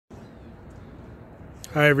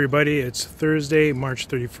Hi everybody, it's Thursday, March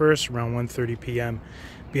 31st, around 1:30 p.m.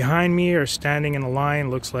 Behind me are standing in a line,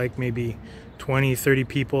 looks like maybe 20-30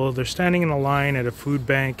 people. They're standing in a line at a food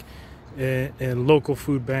bank, a local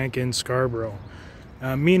food bank in Scarborough.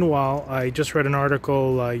 Meanwhile, I just read an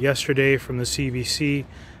article yesterday from the CBC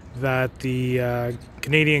that the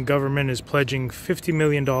Canadian government is pledging $50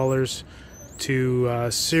 million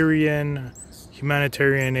to Syrian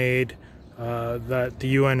humanitarian aid that the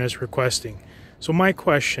UN is requesting. So my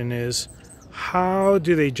question is, how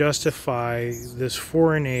do they justify this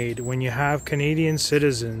foreign aid when you have Canadian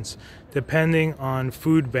citizens depending on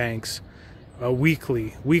food banks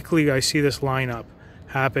weekly? Weekly, I see this lineup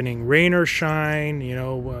happening, rain or shine,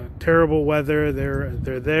 terrible weather.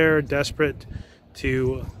 They're there, desperate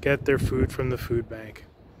to get their food from the food bank.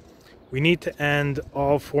 We need to end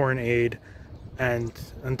all foreign aid, and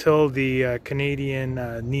until the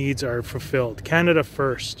Canadian needs are fulfilled. Canada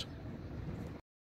first.